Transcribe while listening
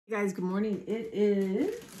Guys, good morning. It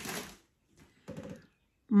is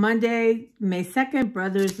Monday, May 2nd,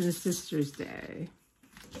 Brothers and Sisters Day.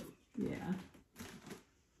 Yeah.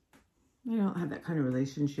 I don't have that kind of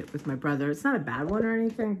relationship with my brother. It's not a bad one or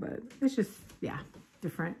anything, but it's just, yeah,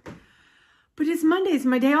 different. But it's Monday. It's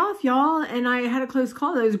my day off, y'all. And I had a close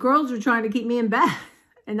call. Those girls were trying to keep me in bed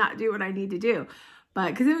and not do what I need to do. But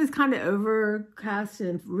because it was kind of overcast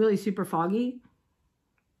and really super foggy.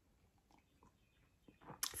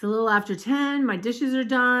 It's a little after 10. My dishes are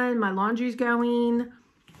done. My laundry's going.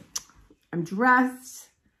 I'm dressed.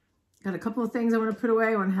 Got a couple of things I want to put away.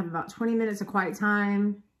 I want to have about 20 minutes of quiet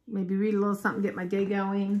time. Maybe read a little something, get my day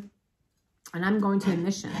going. And I'm going to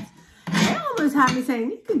admissions. They almost had me saying,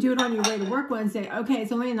 you can do it on your way to work Wednesday. Okay,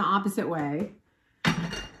 it's only in the opposite way.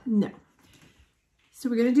 No. So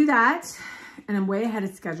we're going to do that. And I'm way ahead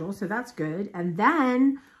of schedule, so that's good. And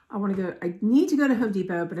then I need to go to Home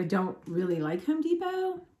Depot, but I don't really like Home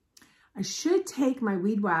Depot. I should take my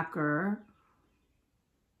weed whacker,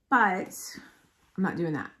 but I'm not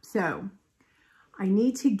doing that. So I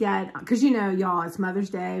need to get, because you know, y'all, it's Mother's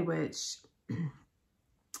Day, which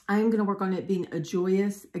I'm going to work on it being a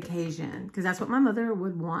joyous occasion, because that's what my mother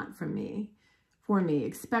would want from me,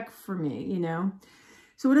 expect for me, you know.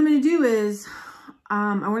 So what I'm going to do is,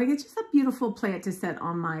 I want to get just a beautiful plant to set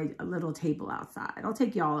on my little table outside. I'll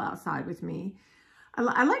take y'all outside with me.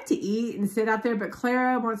 I like to eat and sit out there, but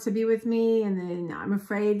Clara wants to be with me, and then I'm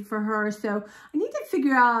afraid for her. So I need to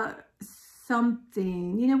figure out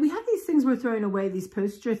something. You know, we have these things we're throwing away, these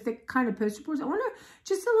thick kind of poster boards. I wonder,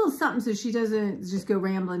 just a little something so she doesn't just go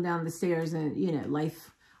rambling down the stairs and, you know,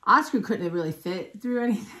 Oscar couldn't have really fit through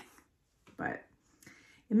anything. But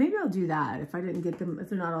and maybe I'll do that if I didn't get them, if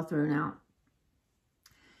they're not all thrown out.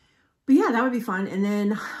 But yeah, that would be fun. And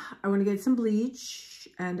then I want to get some bleach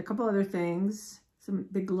and a couple other things, some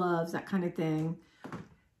big gloves, that kind of thing.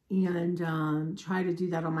 And try to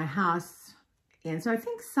do that on my house. And so I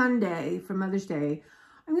think Sunday for Mother's Day,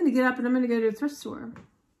 I'm going to get up and I'm going to go to a thrift store.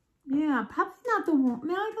 Yeah, probably not the one.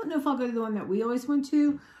 Man, I don't know if I'll go to the one that we always went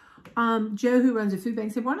to. Joe, who runs a food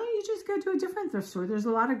bank, said, why don't you just go to a different thrift store? There's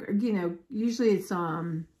a lot of, you know, usually it's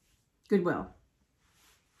Goodwill.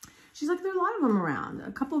 She's like, there are a lot of them around.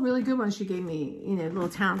 A couple of really good ones she gave me, you know, little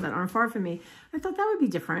towns that aren't far from me. I thought that would be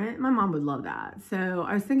different. My mom would love that. So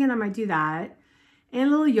I was thinking I might do that. And a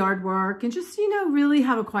little yard work. And just, you know, really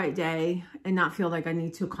have a quiet day. And not feel like I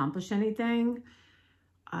need to accomplish anything.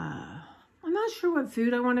 I'm not sure what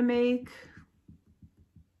food I want to make.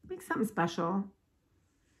 Make something special.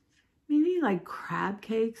 Maybe like crab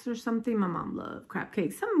cakes or something. My mom loved crab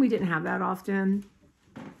cakes. Something we didn't have that often.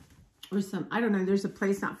 Or some, I don't know, there's a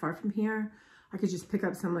place not far from here. I could just pick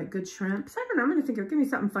up some like good shrimps. I don't know, I'm going to think of, give me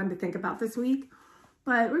something fun to think about this week.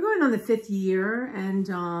 But we're going on the 5th year. And,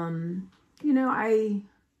 you know,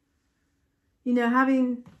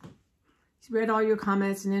 having read all your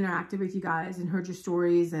comments and interacted with you guys and heard your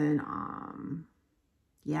stories. And,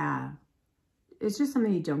 yeah, it's just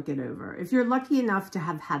something you don't get over. If you're lucky enough to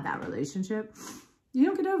have had that relationship, you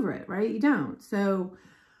don't get over it, right? You don't. So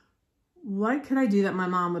what could I do that my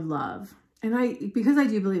mom would love? And because I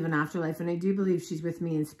do believe in afterlife, and I do believe she's with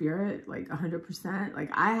me in spirit, like 100%.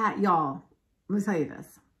 Like y'all, let me tell you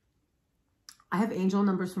this. I have angel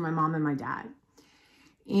numbers for my mom and my dad.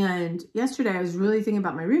 And yesterday I was really thinking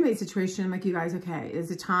about my roommate situation. I'm like, you guys, okay,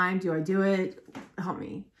 is it time? Do I do it? Help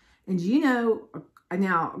me. And you know,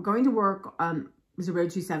 now going to work, was a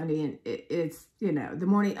road 270, and it's, you know, the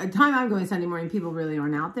time I'm going Sunday morning, people really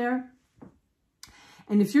aren't out there.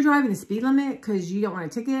 And if you're driving the speed limit because you don't want a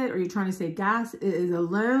ticket or you're trying to save gas, it is a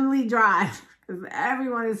lonely drive because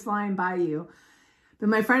everyone is flying by you. But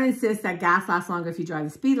my friend insists that gas lasts longer if you drive the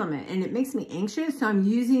speed limit. And it makes me anxious. So I'm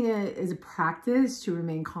using it as a practice to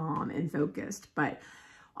remain calm and focused. But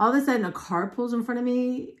all of a sudden, a car pulls in front of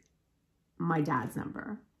me, my dad's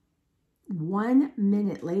number. 1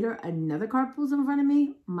 minute later, another car pulls in front of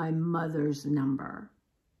me, my mother's number.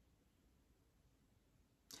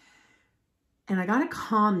 And I got a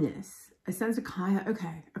calmness, a sense of calm.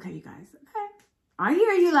 Okay, you guys. Okay. I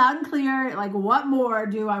hear you loud and clear. Like, what more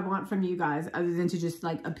do I want from you guys other than to just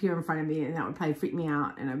like appear in front of me? And that would probably freak me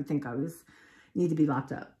out. And I would think need to be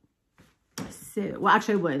locked up. So, well,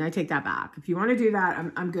 actually I wouldn't. I take that back. If you want to do that,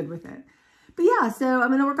 I'm good with it. But yeah, so I'm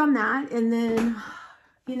going to work on that. And then,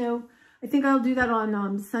 you know, I think I'll do that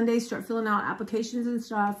on Sunday, start filling out applications and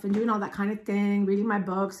stuff and doing all that kind of thing, reading my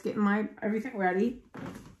books, getting my everything ready.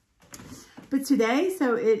 But today,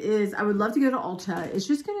 so it is, I would love to go to Ulta. It's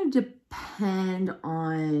just going to depend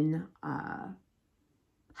on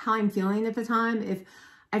how I'm feeling at the time. If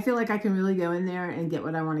I feel like I can really go in there and get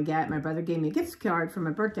what I want to get. My brother gave me a gift card for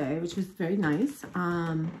my birthday, which was very nice.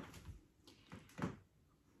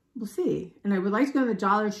 We'll see. And I would like to go to the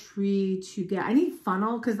Dollar Tree to get, I need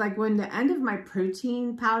funnel, because like when the end of my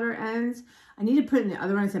protein powder ends, I need to put in the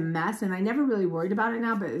other one. It's a mess, and I never really worried about it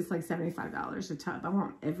now, but it's like $75 a tub. I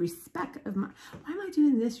want every speck of my, why am I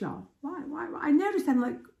doing this, y'all? Why? I noticed, I'm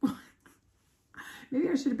like, maybe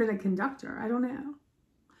I should have been a conductor. I don't know.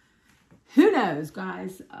 Who knows,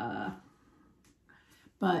 guys?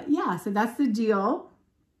 But yeah, so that's the deal.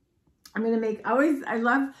 I'm going to make, I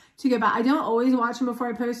love to go back. I don't always watch them before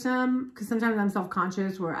I post them, because sometimes I'm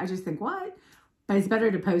self-conscious where I just think, what? But it's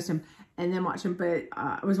better to post them and then watch them. But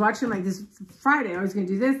I was watching like this Friday. I was going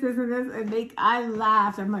to do this, and this, and I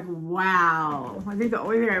laughed. I'm like, wow. I think the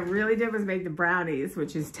only thing I really did was make the brownies,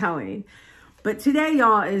 which is telling. But today,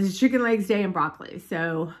 y'all, is chicken legs day and broccoli.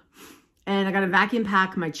 So, and I got to vacuum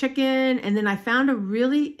pack my chicken. And then I found a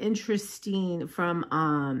really interesting from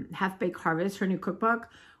Half Baked Harvest, her new cookbook,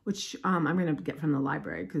 which I'm going to get from the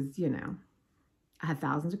library because, you know, I have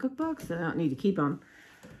thousands of cookbooks, so I don't need to keep them.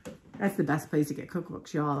 That's the best place to get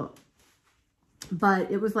cookbooks, y'all. But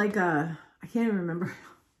it was like a, I can't even remember.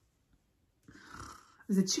 It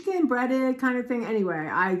was a chicken breaded kind of thing. Anyway,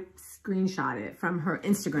 I screenshot it from her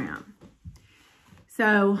Instagram.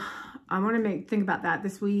 So I want to think about that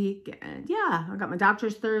this week. And yeah, I got my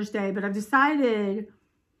doctor's Thursday, but I've decided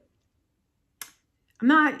I'm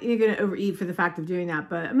not going to overeat for the fact of doing that,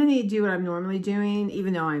 but I'm going to do what I'm normally doing,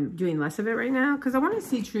 even though I'm doing less of it right now, because I want to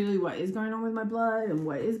see truly what is going on with my blood and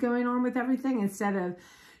what is going on with everything, instead of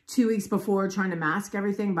 2 weeks before trying to mask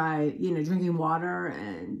everything by, you know, drinking water.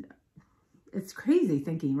 And it's crazy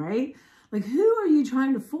thinking, right? Like, who are you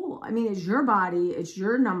trying to fool? I mean, it's your body, it's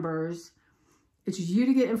your numbers. It's you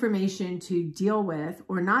to get information to deal with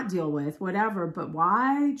or not deal with, whatever. But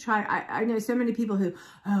why try? I know so many people who,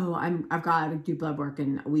 oh, I've got to do blood work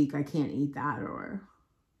in a week. I can't eat that. Or,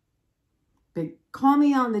 but call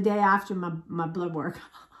me on the day after my blood work.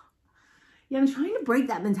 Yeah, I'm trying to break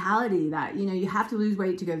that mentality that, you know, you have to lose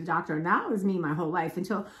weight to go to the doctor. And that was me my whole life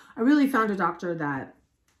until I really found a doctor that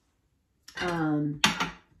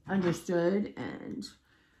understood and,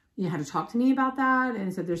 you know, how to talk to me about that,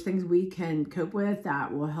 and said there's things we can cope with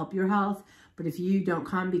that will help your health. But if you don't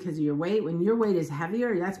come because of your weight, when your weight is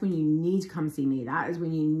heavier, that's when you need to come see me. That is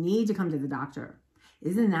when you need to come to the doctor.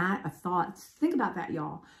 Isn't that a thought? Think about that,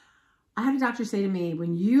 y'all. I had a doctor say to me,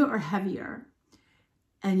 when you are heavier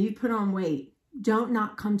and you put on weight, don't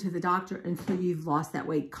not come to the doctor until you've lost that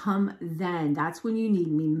weight. Come then. That's when you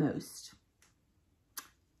need me most.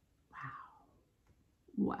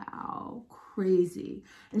 Wow, crazy.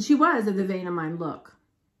 And she was of the vein of mine, look,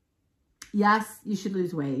 yes, you should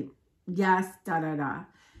lose weight. Yes,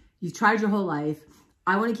 You've tried your whole life.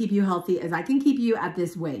 I want to keep you healthy as I can keep you at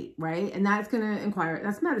this weight, right? And that's going to inquire,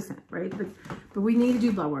 that's medicine, right? But we need to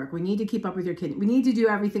do blood work. We need to keep up with your kidney. We need to do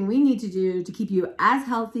everything we need to do to keep you as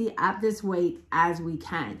healthy at this weight as we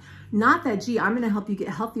can. Not that, gee, I'm going to help you get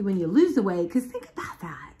healthy when you lose the weight, because think about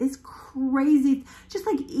that. It's crazy. Just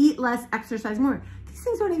like eat less, exercise more. These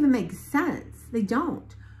things don't even make sense. They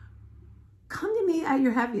don't. Come to me at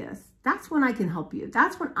your heaviest. That's when I can help you.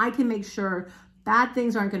 That's when I can make sure bad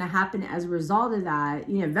things aren't going to happen as a result of that.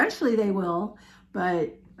 You know, eventually they will,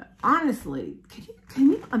 but honestly,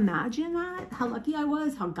 can you imagine that? How lucky I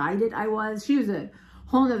was, how guided I was. She was a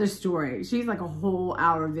whole nother story. She's like a whole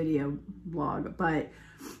hour video blog, but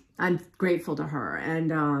I'm grateful to her.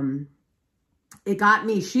 And it got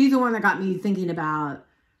me, she's the one that got me thinking about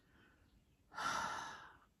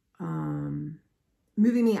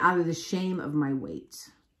moving me out of the shame of my weight.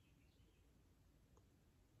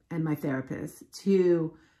 And my therapist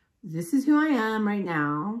to, this is who I am right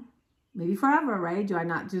now, maybe forever, right? Do I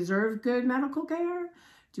not deserve good medical care?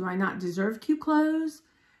 Do I not deserve cute clothes?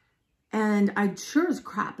 And I sure as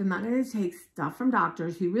crap am not going to take stuff from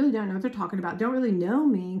doctors who really don't know what they're talking about, don't really know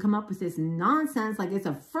me, and come up with this nonsense. Like, it's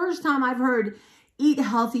the first time I've heard eat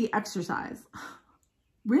healthy, exercise.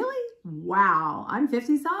 Really? Wow. I'm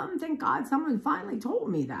 50-something. Thank God someone finally told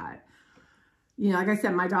me that. You know, like I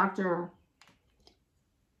said, my doctor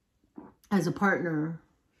as a partner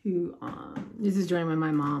who, this is during when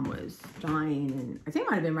my mom was dying, and I think it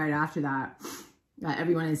might have been right after that,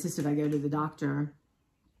 everyone insisted I go to the doctor,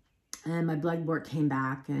 and my blood work came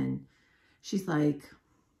back, and she's like,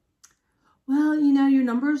 well, you know, your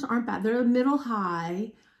numbers aren't bad. They're middle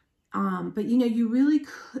high, but, you know, you really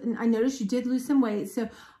couldn't, I noticed you did lose some weight, so,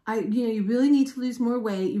 you know, you really need to lose more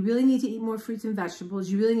weight. You really need to eat more fruits and vegetables.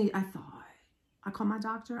 You really need, I thought, I called my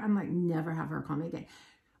doctor. I'm like, never have her call me again.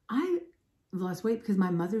 I lost weight because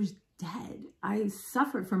my mother's dead. I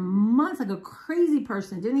suffered for months like a crazy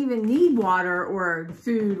person. Didn't even need water or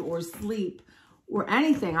food or sleep or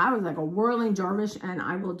anything. I was like a whirling dervish, and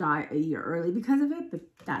I will die a year early because of it, but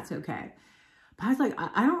that's okay. But I was like,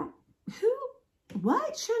 I don't,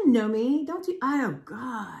 what? Shouldn't know me. Don't do, oh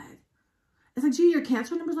God. It's like, gee, your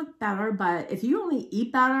cancer numbers look better, but if you only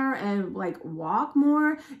eat better and like walk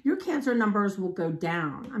more, your cancer numbers will go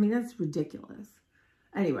down. I mean, that's ridiculous.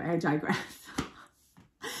 Anyway, I digress.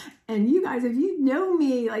 And you guys, if you know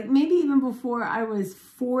me, like maybe even before I was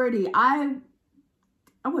 40, I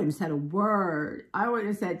wouldn't have said a word. I wouldn't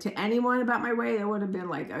have said to anyone about my weight. I would have been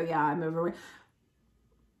like, oh yeah, I'm overweight.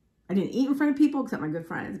 I didn't eat in front of people except my good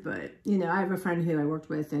friends. But, you know, I have a friend who I worked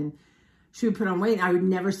with, and she would put on weight, and I would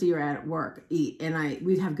never see her at work eat. And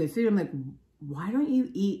we'd have good food. I'm like, why don't you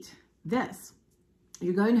eat this?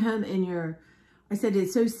 You're going home and I said,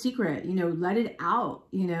 it's so secret, you know, let it out,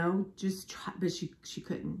 you know, just try. But she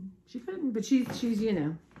couldn't. She couldn't. But she's, you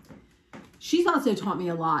know, she's also taught me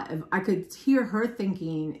a lot. I could hear her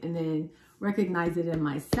thinking and then recognize it in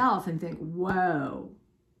myself and think, whoa,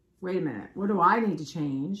 wait a minute. What do I need to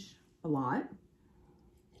change? A lot.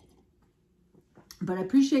 But I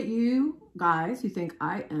appreciate you guys who think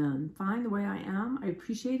I am fine the way I am. I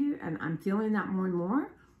appreciate it, and I'm feeling that more and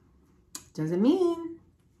more. Doesn't mean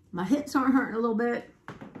my hips aren't hurting a little bit.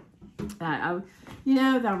 You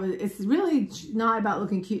know, it's really not about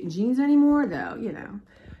looking cute in jeans anymore, though. You know,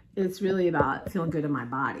 it's really about feeling good in my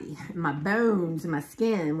body, and my bones, and my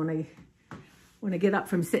skin when I get up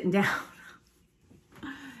from sitting down.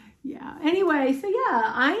 Yeah. Anyway, so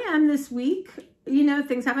yeah, I am this week. You know,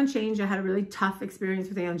 things haven't changed. I had a really tough experience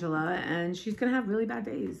with Angela, and she's going to have really bad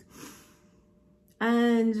days.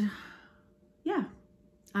 And yeah,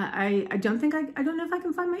 I don't know if I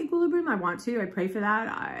can find my equilibrium. I want to. I pray for that.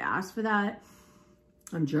 I ask for that.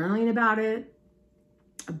 I'm journaling about it.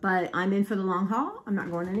 But I'm in for the long haul. I'm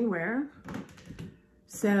not going anywhere.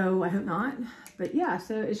 So I hope not. But yeah,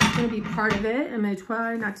 so it's just going to be part of it. I'm going to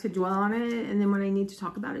try not to dwell on it. And then when I need to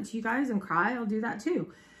talk about it to you guys and cry, I'll do that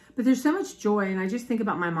too. But there's so much joy. And I just think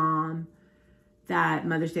about my mom that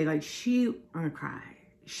Mother's Day, like I'm going to cry.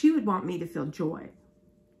 She would want me to feel joy.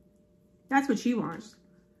 That's what she wants.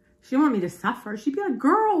 She don't want me to suffer. She'd be like,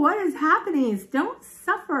 girl, what is happening? Don't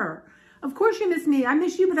suffer. Of course you miss me. I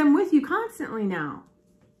miss you, but I'm with you constantly now.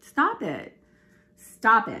 Stop it.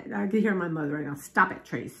 Stop it. I can hear my mother right now. Stop it,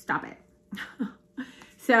 Trace. Stop it.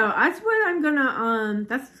 So that's what I'm gonna,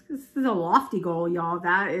 this is a lofty goal, y'all.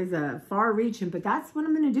 That is a far reaching, but that's what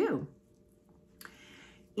I'm gonna do.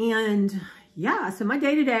 And yeah, so my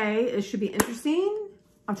day-to-day, it should be interesting.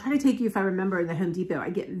 I'll try to take you, if I remember, in the Home Depot. I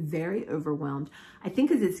get very overwhelmed. I think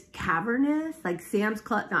because it's cavernous, like Sam's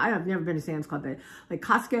Club. Now, I've never been to Sam's Club, but like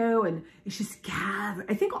Costco, and it's just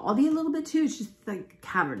I think Aldi a little bit too. It's just like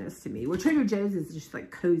cavernous to me. Where Trader Joe's is just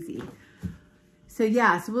like cozy. So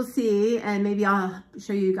yeah, so we'll see, and maybe I'll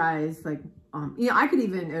show you guys like, you know, I could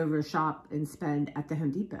even overshop and spend at the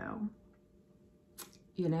Home Depot.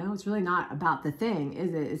 You know, it's really not about the thing,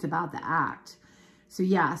 is it? It's about the act. So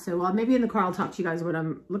yeah, so maybe in the car I'll talk to you guys what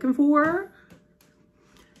I'm looking for.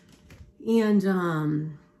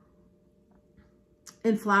 And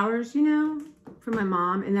flowers, you know, for my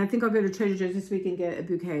mom. And I think I'll go to Trader Joe's this week and get a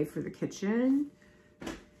bouquet for the kitchen.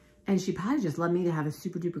 And she probably just loved me to have a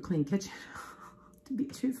super duper clean kitchen, to be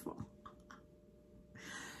truthful.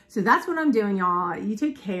 So that's what I'm doing, y'all. You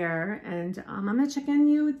take care. And I'm going to check in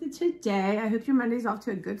you with it today. I hope your Monday's off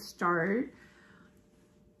to a good start.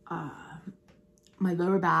 My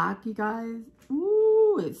lower back, you guys,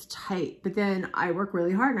 ooh, it's tight. But then I work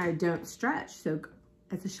really hard and I don't stretch. So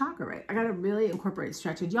it's a shocker, right? I got to really incorporate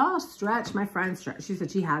stretching. Y'all stretch. My friend stretched. She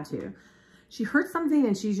said she had to. She hurt something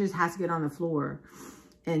and she just has to get on the floor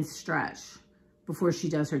and stretch before she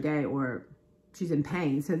does her day, or she's in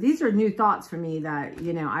pain. So these are new thoughts for me that,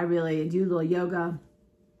 you know, I really do a little yoga.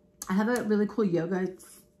 I have a really cool yoga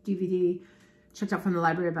DVD checked out from the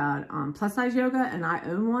library about plus size yoga, and I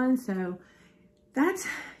own one. So that's,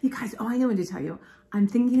 you guys, oh, I know what to tell you. I'm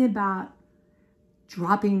thinking about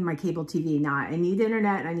dropping my cable TV. Now, I need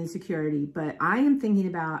internet and I need security, but I am thinking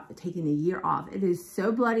about taking a year off. It is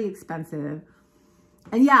so bloody expensive.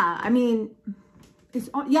 And yeah, I mean,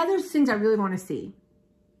 there's things I really want to see.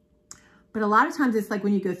 But a lot of times it's like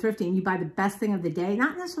when you go thrifting, you buy the best thing of the day,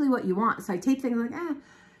 not necessarily what you want. So I take things like,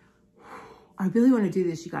 I really want to do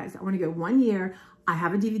this, you guys. I want to go 1 year. I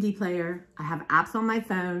have a DVD player. I have apps on my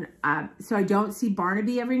phone. So I don't see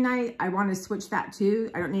Barnaby every night. I want to switch that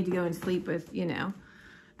too. I don't need to go and sleep with, you know,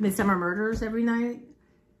 Midsummer Murders every night.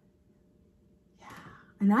 Yeah.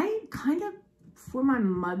 And I kind of before my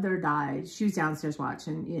mother died, she was downstairs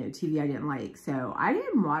watching, you know, TV I didn't like. So I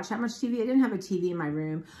didn't watch that much TV. I didn't have a TV in my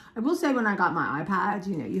room. I will say when I got my iPad,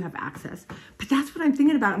 you know, you have access. But that's what I'm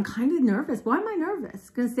thinking about. I'm kind of nervous. Why am I nervous?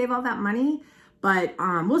 Going to save all that money? But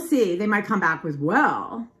we'll see. They might come back with,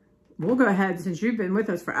 well, we'll go ahead, since you've been with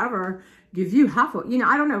us forever, give you half of, you know,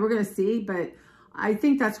 I don't know. We're going to see. But I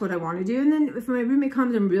think that's what I want to do. And then if my roommate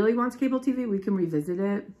comes and really wants cable TV, we can revisit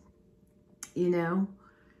it, you know.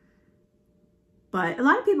 But a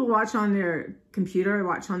lot of people watch on their computer,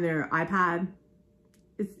 watch on their iPad.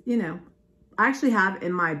 It's, you know, I actually have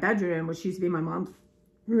in my bedroom, which used to be my mom's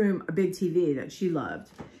room, a big TV that she loved.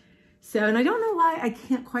 So, and I don't know why I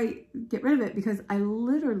can't quite get rid of it, because I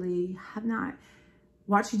literally have not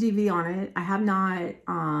watched a TV on it. I have not,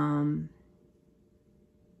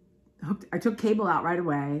 I took cable out right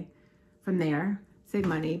away from there, save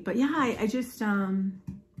money. But yeah, I just, to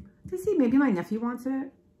see, maybe my nephew wants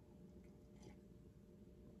it.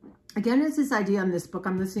 Again, it's this idea on this book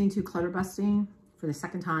I'm listening to, Clutter Busting, for the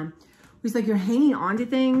second time. He's like, you're hanging on to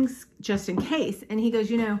things just in case. And he goes,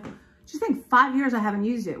 you know, just think 5 years I haven't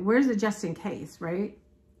used it. Where's the just in case, right?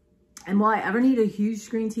 And will I ever need a huge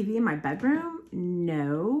screen TV in my bedroom?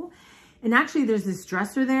 No. And actually, there's this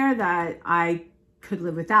dresser there that I could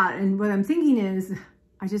live without. And what I'm thinking is,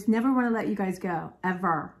 I just never want to let you guys go,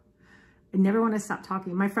 ever. I never want to stop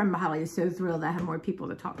talking. My friend Mahalia is so thrilled I have more people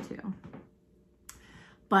to talk to.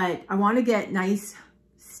 But I want to get nice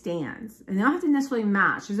stands. And they don't have to necessarily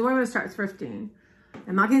match. There's a way to start thrifting.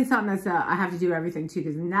 I'm not getting something that's I have to do everything too,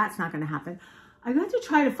 because that's not going to happen. I'm going to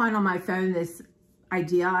try to find on my phone this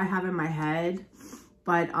idea I have in my head.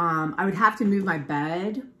 But I would have to move my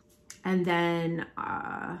bed. And then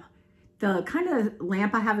the kind of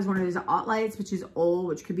lamp I have is one of those Alt lights, which is old,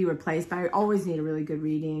 which could be replaced. But I always need a really good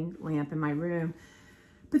reading lamp in my room.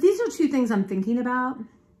 But these are two things I'm thinking about.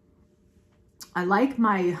 I like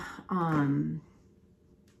my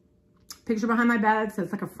picture behind my bed, so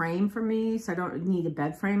it's like a frame for me. So I don't need a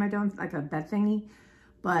bed frame. I don't like a bed thingy.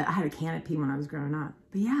 But I had a canopy when I was growing up.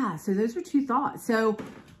 But yeah, so those are two thoughts. So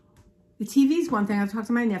the TV is one thing. I've talked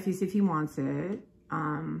to my nephew, see if he wants it.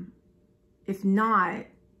 If not,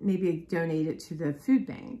 maybe I donate it to the food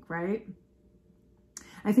bank, right?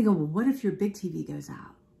 I think, well, what if your big TV goes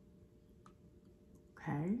out?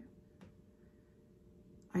 Okay.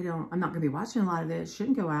 I'm not going to be watching a lot of it. It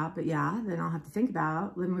shouldn't go out, but yeah, then I'll have to think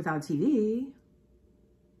about living without TV.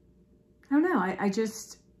 I don't know. I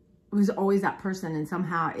just was always that person, and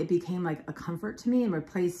somehow it became like a comfort to me and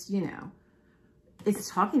replaced, you know, it's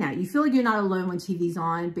talking at you. You feel like you're not alone when TV's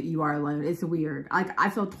on, but you are alone. It's weird. Like, I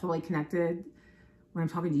feel totally connected when I'm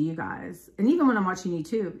talking to you guys. And even when I'm watching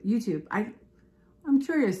YouTube, I'm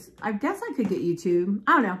curious. I guess I could get YouTube.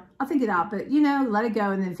 I don't know. I'll think it out. But, you know, let it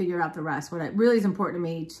go and then figure out the rest. What really is important to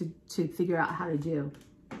me to figure out how to do.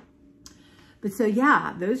 But so,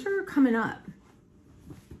 yeah, those are coming up.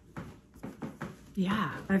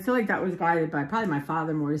 Yeah, I feel like that was guided by probably my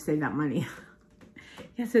father more to save that money.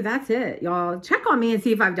 Yeah, so that's it, y'all. Check on me and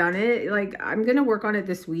see if I've done it. Like, I'm going to work on it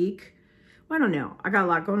this week. Well, I don't know. I got a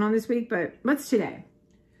lot going on this week, but what's today?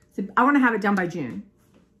 So I want to have it done by June.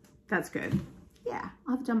 That's good. Yeah,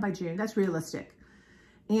 I'll have it done by June. That's realistic.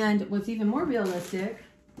 And what's even more realistic,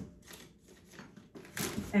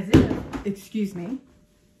 as if, excuse me.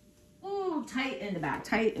 Oh, tight in the back,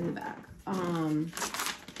 tight in the back.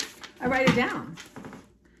 I write it down.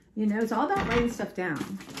 You know, it's all about writing stuff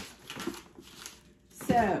down.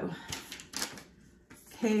 So,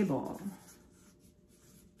 table.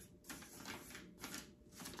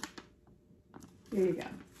 There you go.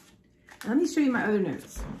 Now, let me show you my other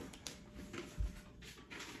notes.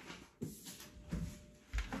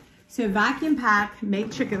 So, vacuum pack,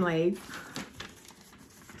 make chicken leg,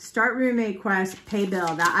 start roommate quest, pay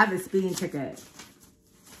bill. That I have a speeding ticket.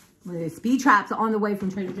 One of the speed traps on the way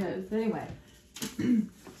from Trader Joe's. But anyway,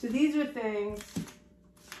 so these are things.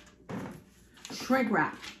 Shrink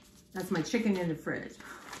wrap. That's my chicken in the fridge.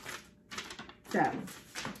 So,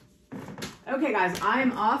 okay, guys,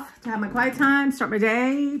 I'm off to have my quiet time, start my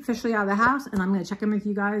day, officially out of the house, and I'm going to check in with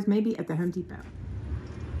you guys maybe at the Home Depot.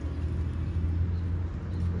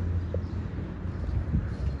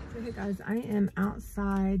 So, hey, guys, I am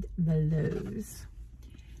outside the Lowe's.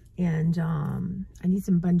 And I need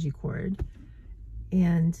some bungee cord,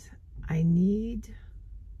 and I need,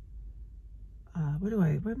 what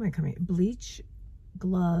am I coming? Bleach,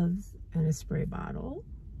 gloves, and a spray bottle.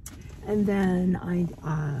 And then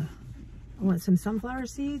I want some sunflower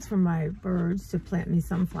seeds for my birds to plant me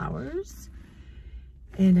sunflowers.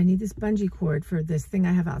 And I need this bungee cord for this thing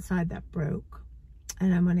I have outside that broke.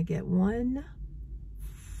 And I'm going to get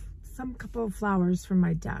some couple of flowers for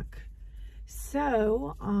my duck.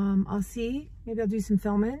 So, I'll see. Maybe I'll do some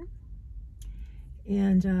filming.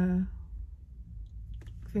 And,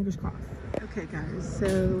 fingers crossed. Okay, guys. So,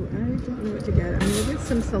 I don't know what to get. I'm going to get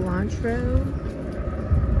some cilantro.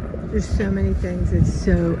 There's so many things. It's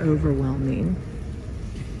so overwhelming.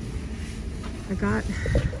 I got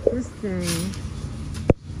this thing.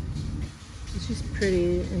 It's just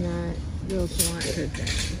pretty in that little cilantro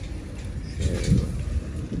thing. So,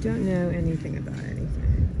 I don't know anything about anything.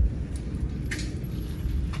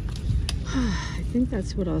 I think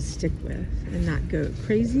that's what I'll stick with and not go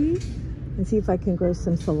crazy, and see if I can grow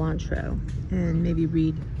some cilantro and maybe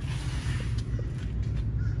read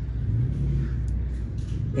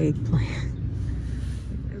eggplant.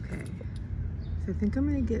 Okay, so I think I'm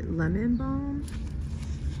gonna get lemon balm.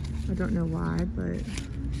 I don't know why, but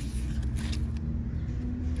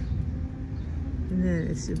and then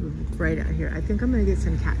it's right out here. I think I'm gonna get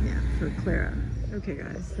some catnip for Clara. Okay,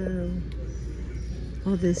 guys, so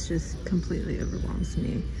all this just completely overwhelms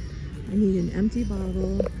me. I need an empty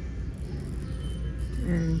bottle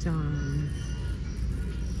and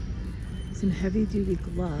some heavy-duty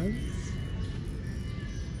gloves.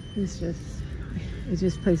 It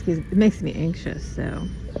makes me anxious. So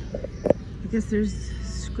I guess there's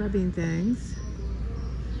scrubbing things.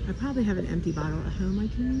 I probably have an empty bottle at home I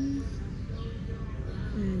can use.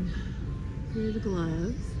 And here are the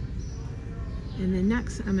gloves. And then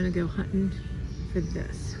next I'm gonna go hunting for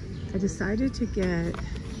this. I decided to get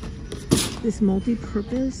this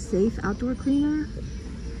multi-purpose safe outdoor cleaner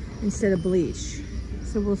instead of bleach.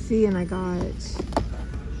 So we'll see. And I got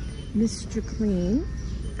Mr. Clean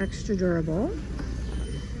extra durable.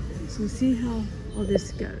 So we'll see how all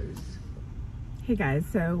this goes. Hey guys,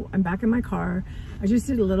 so I'm back in my car. I just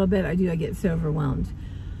did a little bit. I get so overwhelmed.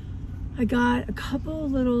 I got a couple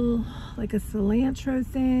little, like a cilantro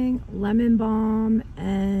thing, lemon balm,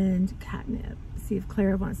 and catnip. See if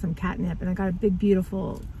Clara wants some catnip. And I got a big,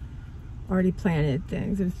 beautiful, already planted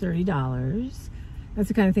things. It was $30. That's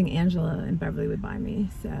the kind of thing Angela and Beverly would buy me.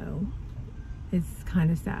 So it's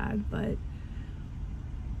kind of sad, but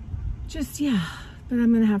just, yeah. But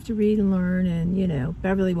I'm gonna have to read and learn, and you know,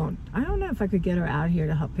 Beverly won't, I don't know if I could get her out here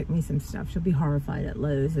to help pick me some stuff. She'll be horrified at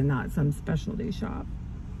Lowe's and not some specialty shop.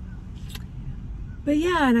 But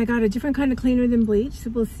yeah, and I got a different kind of cleaner than bleach, so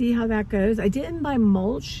we'll see how that goes. I didn't buy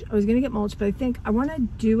mulch. I was gonna get mulch, but I think I wanna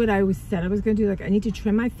do what I said I was gonna do. Like, I need to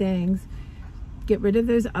trim my things, get rid of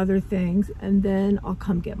those other things, and then I'll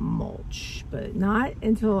come get mulch, but not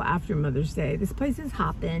until after Mother's Day. This place is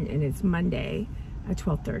hopping, and it's Monday at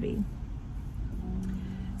 12:30.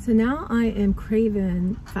 So now I am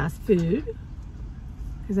craving fast food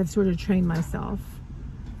because I've sort of trained myself.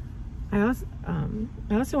 I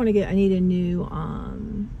also want to get, I need a new, what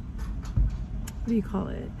do you call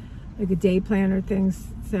it? Like a day planner things.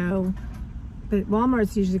 So, but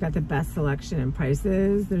Walmart's usually got the best selection and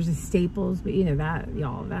prices. There's a Staples, but you know that,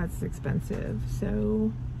 y'all, that's expensive.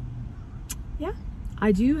 So, yeah,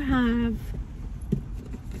 I do have,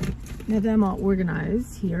 now that I'm all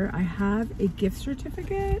organized here, I have a gift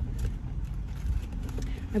certificate.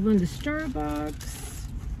 I've won to Starbucks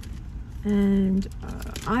and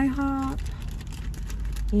IHOP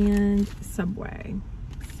and Subway.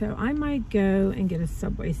 So I might go and get a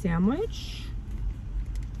Subway sandwich.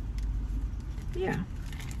 Yeah.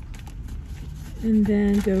 And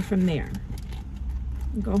then go from there.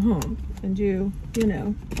 And go home and do, you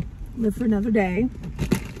know, live for another day.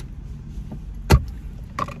 But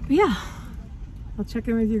yeah, I'll check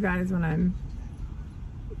in with you guys when I'm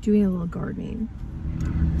doing a little gardening.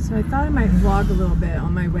 So I thought I might vlog a little bit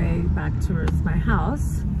on my way back towards my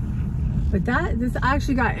house, but this I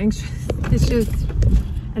actually got anxious. It's just,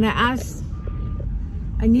 and I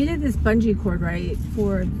needed this bungee cord, right,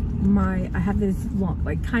 for I have this long,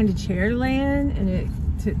 like kind of chair to lay in, and it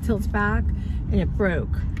tilts back, and it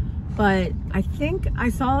broke. But I think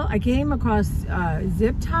I came across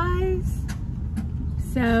zip ties.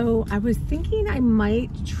 So I was thinking I might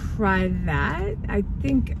try that. I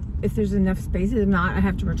think if there's enough space, if not, I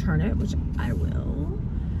have to return it, which I will.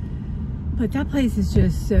 But that place is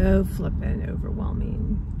just so flippin'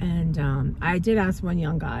 overwhelming. And I did ask one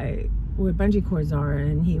young guy what bungee cords are,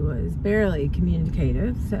 and he was barely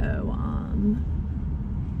communicative. So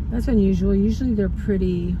that's unusual. Usually they're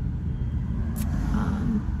pretty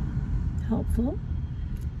helpful.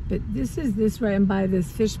 But this is this right, and by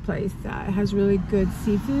this fish place that has really good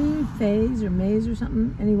seafood, Faye's or May's or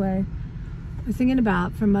something. Anyway, I was thinking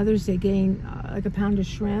about for Mother's Day getting like a pound of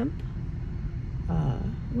shrimp.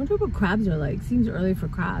 I wonder what crabs are like. Seems early for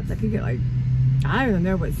crabs. I could get like, I don't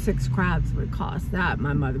know what 6 crabs would cost. That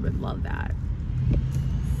my mother would love that.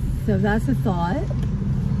 So that's a thought.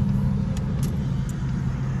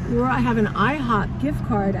 Or I have an IHOP gift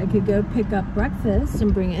card. I could go pick up breakfast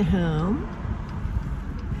and bring it home.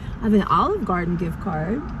 I have an Olive Garden gift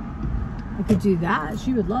card. I could do that.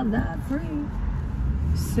 She would love that, free.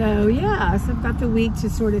 So yeah, so I've got the week to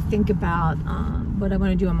sort of think about what I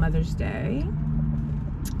want to do on Mother's Day.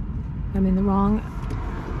 I'm in the wrong.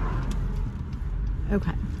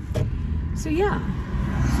 Okay. So yeah.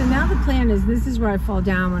 So now the plan is, this is where I fall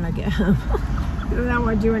down when I get home. I don't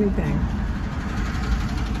want to do anything.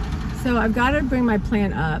 So I've got to bring my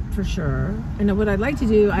plant up for sure. And what I'd like to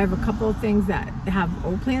do, I have a couple of things that have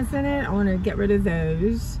old plants in it. I want to get rid of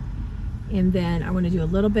those. And then I want to do a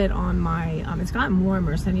little bit on my, it's gotten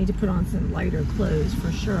warmer, so I need to put on some lighter clothes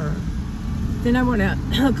for sure. Then I want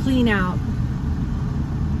to clean out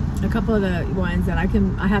a couple of the ones that I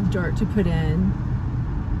have dirt to put in.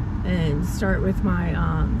 And start with my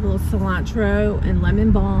little cilantro and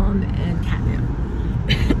lemon balm and catnip.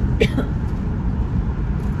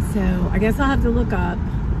 So I guess I'll have to look up.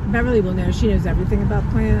 Beverly will know. She knows everything about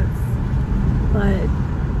plants. But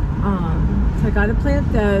so I got to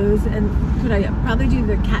plant those. And could I probably do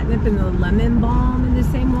the catnip and the lemon balm in the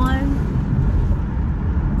same one?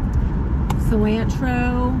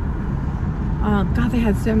 Cilantro. God, they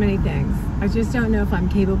had so many things. I just don't know if I'm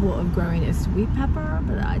capable of growing a sweet pepper,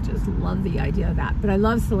 but I just love the idea of that. But I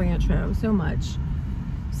love cilantro so much.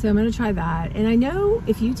 So I'm gonna try that. And I know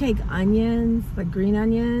if you take onions, like green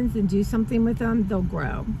onions, and do something with them, they'll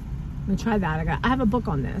grow. I'm gonna try that. I have a book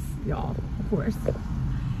on this, y'all, of course.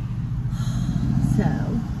 So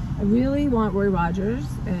I really want Roy Rogers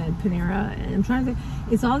and Panera, and I'm trying to,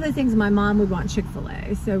 it's all the things my mom would want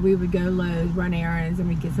Chick-fil-A. So we would go Lowe's, run errands, and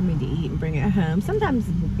we'd get something to eat and bring it home. Sometimes,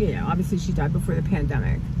 you know, obviously she died before the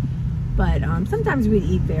pandemic, but sometimes we'd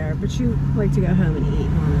eat there, but she would like to go home and eat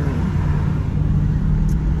normally.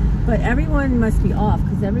 But everyone must be off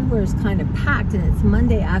because everywhere is kind of packed and it's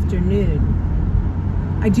Monday afternoon.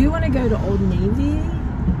 I do want to go to Old Navy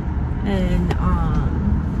and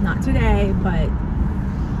not today, but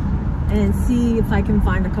and see if I can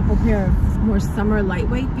find a couple pair of more summer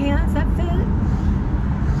lightweight pants that fit.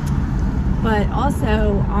 But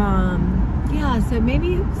also, yeah, so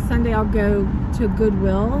maybe Sunday I'll go to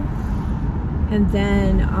Goodwill and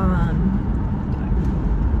then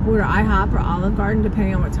order IHOP or Olive Garden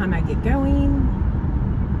depending on what time I get going.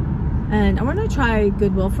 And I want to try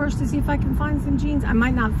Goodwill first to see if I can find some jeans. I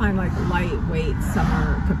might not find like lightweight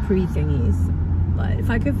summer capri thingies, but if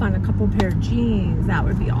I could find a couple pair of jeans, that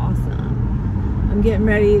would be awesome. I'm getting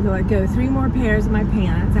ready to like go 3 more pairs of my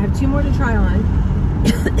pants. I have 2 more to try on,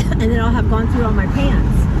 and then I'll have gone through all my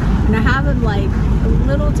pants. And I have them like a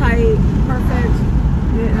little tight, perfect,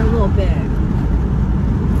 and a little big.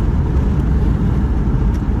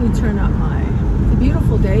 Let me turn up it's a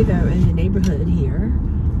beautiful day though in the neighborhood here.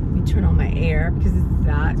 Let me turn on my air because it's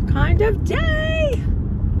that kind of day.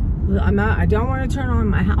 I don't want to turn on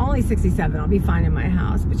my house. Only 67. I'll be fine in my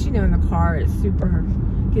house. But you know, in the car, it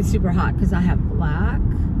gets super hot because I have black.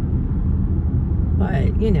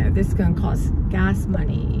 But you know, this is gonna cost gas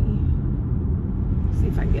money. See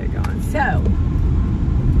if I can get it going. So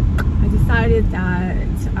I decided that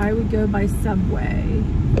I would go by Subway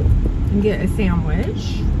and get a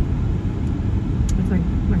sandwich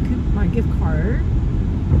with my gift card.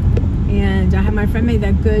 And I had my friend made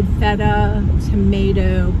that good feta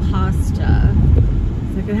tomato pasta.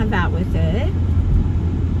 So I can have that with it.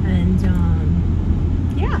 And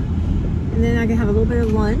yeah. And then I can have a little bit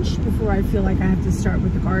of lunch before I feel like I have to start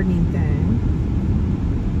with the gardening thing.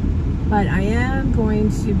 But I am going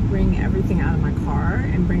to bring everything out of my car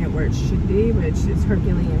and bring it where it should be, which is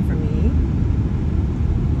Herculean for me.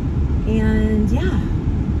 And yeah,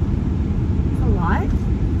 it's a lot.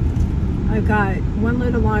 I've got 1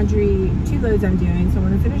 load of laundry, 2 loads I'm doing, so I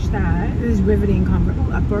want to finish that. This is riveting conversation.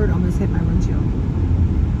 Oh, a bird almost hit my windshield.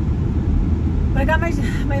 But I got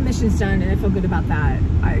my missions done, and I feel good about that.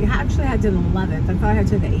 I actually had to the 11th. I thought I had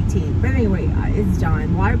to the 18th. But anyway, it's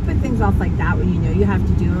done. Why put things off like that when you know you have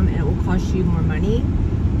to do them, and it will cost you more money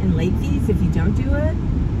in late fees if you don't do it?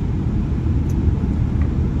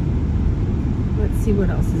 Let's see what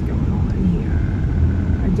else is going on here.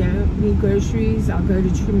 I don't need groceries. I'll go to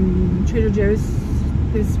Trader Joe's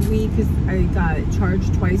this week because I got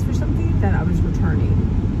charged twice for something that I was returning.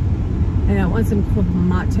 And I want some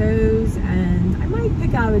clamatos, and I might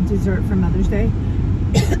pick out a dessert for Mother's Day.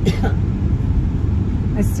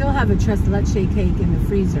 I still have a tres leche cake in the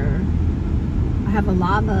freezer. I have a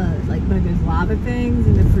lava, like one of those lava things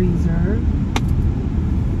in the freezer.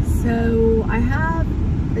 So I have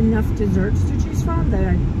enough desserts to choose from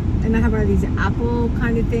that and I have one of these apple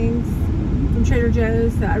kind of things from Trader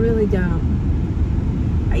Joe's that I really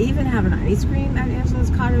don't I even have an ice cream at Angela's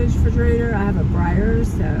Cottage refrigerator. I have a Breyers,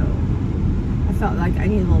 so I felt like I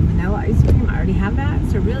need a little vanilla ice cream. I already have that.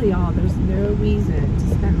 So really, y'all, there's no reason to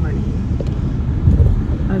spend money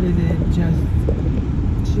other than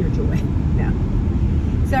just sheer joy. Yeah.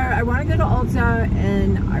 So I want to go to Ulta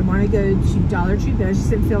and I want to go to Dollar Tree, but I just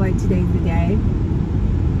didn't feel like today's the day.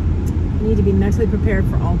 I need to be mentally prepared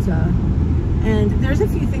for Ulta. And there's a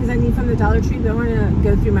few things I need from the Dollar Tree, but I want to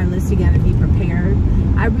go through my list again and be prepared.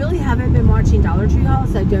 I really haven't been watching Dollar Tree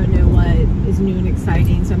hauls, so I don't know what is new and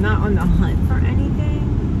exciting. So I'm not on the hunt for anything.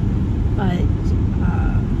 But,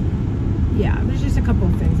 yeah, there's just a couple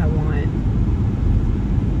of things I want.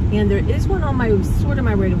 And there is one on my, sort of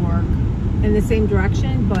my way to work in the same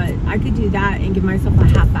direction, but I could do that and give myself a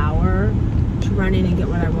half hour to run in and get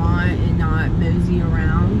what I want and not mosey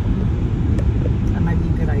around. That might be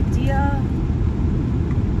a good idea.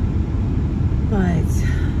 But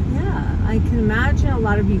yeah, I can imagine a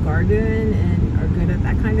lot of you garden and are good at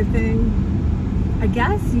that kind of thing. I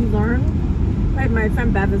guess you learn, right? My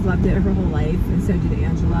friend Bev has loved it her whole life, and so did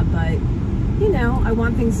Angela, but you know, I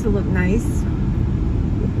want things to look nice.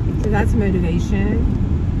 So that's motivation.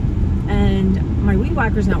 And my weed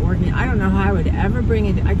whacker's not working. I don't know how I would ever bring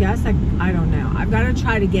it. I guess I don't know. I've got to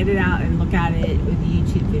try to get it out and look at it with a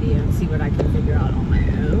YouTube video and see what I can figure out on my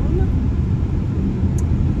own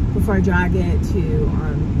before I drag it to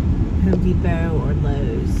Home Depot or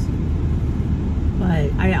Lowe's.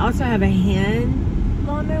 But I also have a hand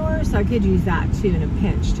lawnmower, so I could use that too in a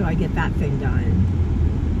pinch till I get that thing done.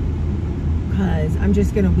 Because I'm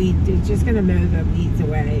just gonna mow the weeds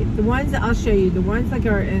away. The ones that I'll show you, the ones like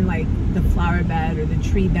are in like the flower bed or the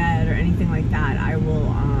tree bed or anything like that, I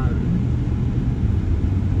will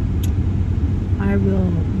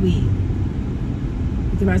weed.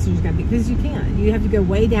 The rest are just gonna be, because you can't. You have to go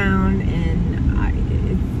way down, and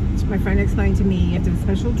my friend explained to me you have to have a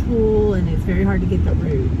special tool, and it's very hard to get the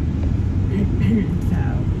root. So,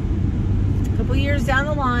 a couple years down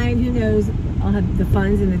the line, who knows? I'll have the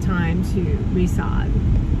funds and the time to resod.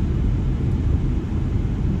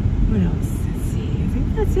 What else? Let's see. I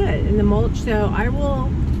think that's it. And the mulch, so I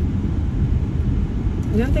don't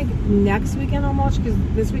think next weekend I'll mulch, because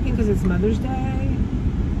this weekend, because it's Mother's Day.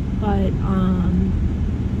 But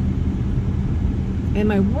and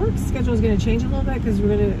my work schedule is going to change a little bit, because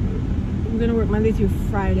we're going to work Monday through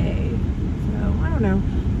Friday. So I don't know.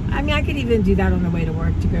 I mean, I could even do that on the way to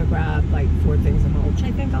work to go grab like 4 things of mulch.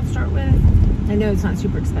 I think I'll start with. I know it's not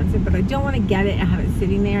super expensive, but I don't want to get it and have it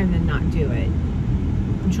sitting there and then not do it.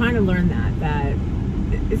 I'm trying to learn that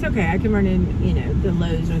it's okay. I can run in, you know, the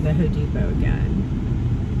Lowe's or the Home Depot again.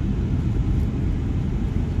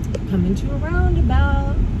 Coming to a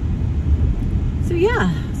roundabout. So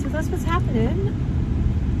yeah, so that's what's happening.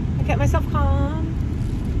 I kept myself calm.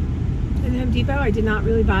 In Home Depot, I did not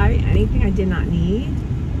really buy anything I did not need.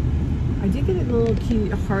 I did get a little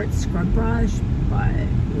cute heart scrub brush, but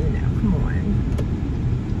you know, come on.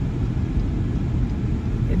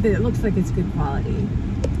 But it looks like it's good quality.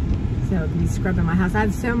 So it can be scrubbed in my house. I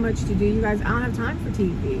have so much to do, you guys. I don't have time for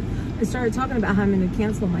TV. I started talking about how I'm going to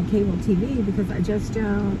cancel my cable TV because I just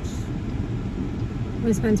don't want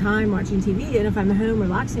to spend time watching TV. And if I'm home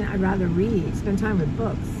relaxing, I'd rather read, spend time with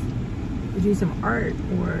books, or do some art,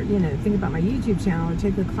 or, you know, think about my YouTube channel, or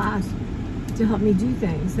take a class to help me do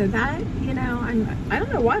things. So that, you know, I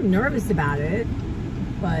don't know why I'm nervous about it,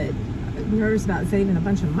 but I'm nervous about saving a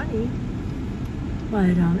bunch of money. But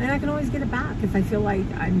and I can always get it back if I feel like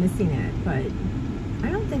I'm missing it, but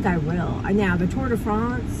I don't think I will. Now the Tour de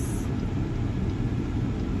France,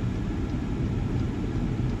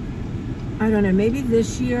 I don't know, maybe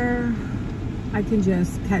this year I can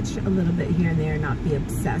just catch a little bit here and there and not be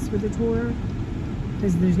obsessed with the tour,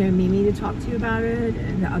 because there's no Mimi to talk to about it,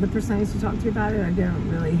 and the other person I used to talk to about it, I don't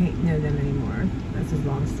really know them anymore. That's a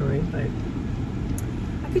long story, but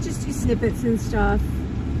I could just do snippets and stuff,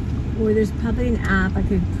 or there's probably an app I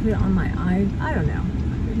could put it on my eye. I don't know.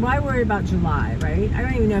 Why worry about July, right? I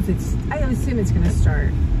don't even know if it's, I assume it's gonna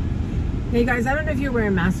start. Hey guys, I don't know if you're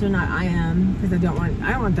wearing masks or not. I am, because I don't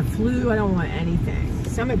want the flu, I don't want anything.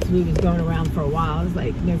 Stomach flu was going around for a while. I was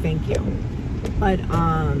like, no thank you. But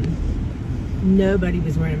nobody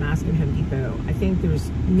was wearing a mask in Home Depot. I think there was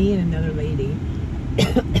me and another lady,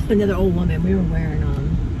 another old woman. We were wearing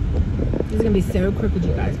this is gonna be so crooked,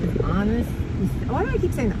 you guys, because why do I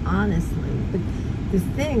keep saying honestly? But this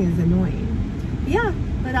thing is annoying. Yeah,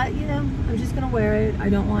 but you know, I'm just gonna wear it. I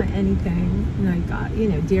don't want anything. And I got, you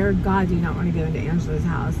know, dear God, do not want to go into Angela's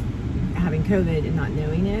house having COVID and not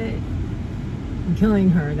knowing it and killing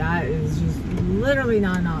her. That is just literally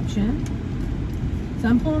not an option. So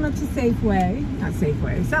I'm pulling up to Safeway, not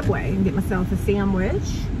Safeway, Subway, and get myself a sandwich.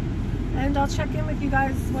 And I'll check in with you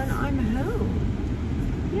guys when I'm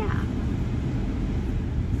home. Yeah.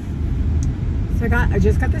 So I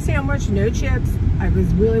just got the sandwich, no chips. I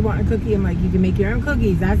was really wanting a cookie. I'm like, you can make your own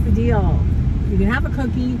cookies. That's the deal. You can have a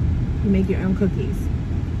cookie, you make your own cookies.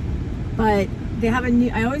 But they have a new,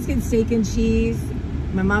 I always get steak and cheese.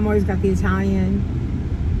 My mom always got the Italian.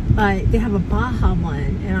 But they have a Baja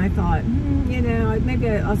one. And I thought, you know, maybe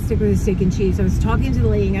I'll stick with the steak and cheese. I was talking to the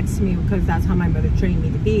lady next to me because that's how my mother trained me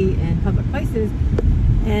to be in public places.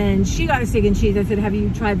 And she got a steak and cheese. I said, have you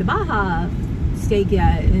tried the Baja steak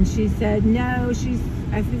yet? And she said no.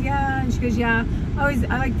 I said yeah, and she goes yeah. I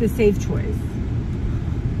like the safe choice.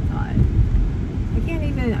 I can't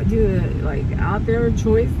even do a like out there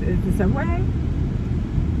choice at the Subway.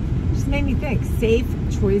 Just made me think. Safe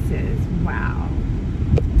choices. Wow.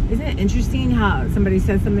 Isn't it interesting how somebody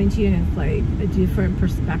says something to you and it's like a different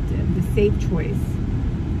perspective? The safe choice.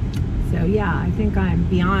 So yeah, I think I'm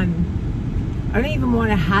beyond. I don't even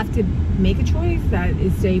want to have to make a choice that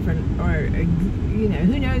is safe or you know,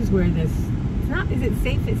 who knows where this, it's not, is it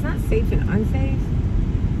safe? It's not safe and unsafe.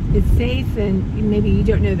 It's safe and maybe you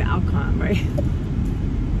don't know the outcome, right?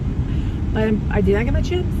 But I did not get my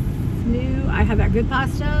chips. New. I have that good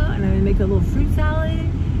pasta and I'm gonna make a little fruit salad.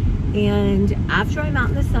 And after I'm out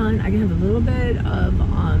in the sun, I can have a little bit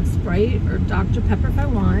of Sprite or Dr. Pepper if I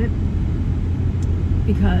want,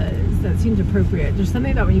 because that seems appropriate. There's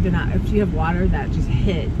something about when you've been out, if you have water, that just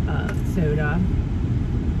hit soda.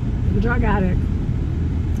 I'm a drug addict.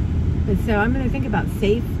 But so I'm going to think about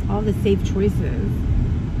all the safe choices,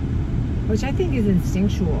 which I think is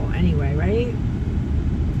instinctual anyway, right?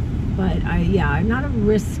 But I'm not a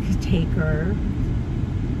risk taker.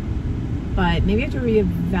 But maybe I have to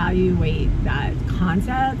reevaluate that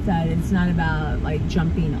concept, that it's not about like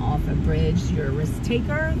jumping off a bridge. You're a risk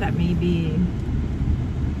taker. That may be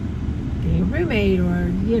getting a roommate or,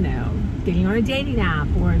 you know, getting on a dating app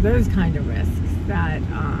or those kind of risks that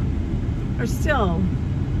are still,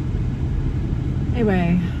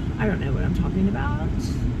 anyway, I don't know what I'm talking about.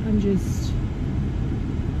 I'm just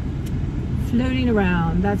floating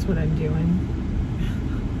around. That's what I'm doing.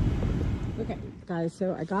 Okay, guys,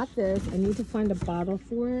 so I got this. I need to find a bottle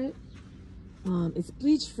for it. It's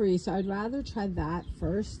bleach free, so I'd rather try that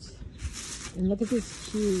first. And look at this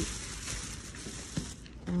cute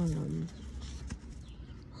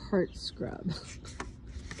heart scrub.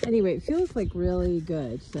 Anyway, it feels like really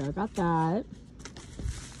good, so I got that.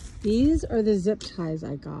 These are the zip ties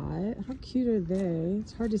I got. How cute are they?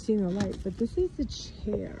 It's hard to see in the light, but this is the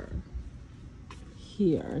chair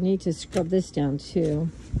here. I need to scrub this down too.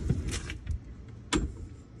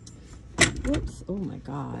 Whoops, oh my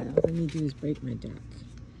God, all I need to do is break my deck.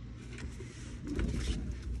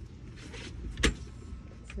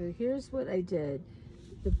 So here's what I did.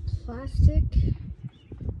 The plastic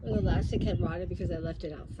or the elastic had rotted because I left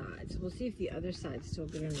it outside. So we'll see if the other side's still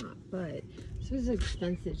good or not. But this was an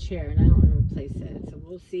expensive chair and I don't want to replace it. So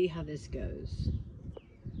we'll see how this goes.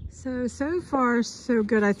 So far so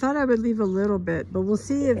good. I thought I would leave a little bit, but we'll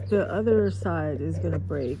see if the other side is gonna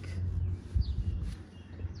break.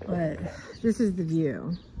 But this is the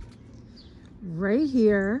view. Right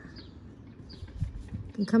here.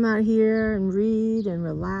 You can come out here and read and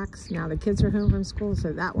relax. Now the kids are home from school,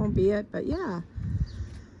 so that won't be it. But yeah.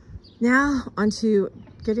 Now onto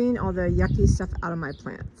getting all the yucky stuff out of my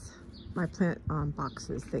plants. My plant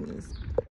boxes thingies.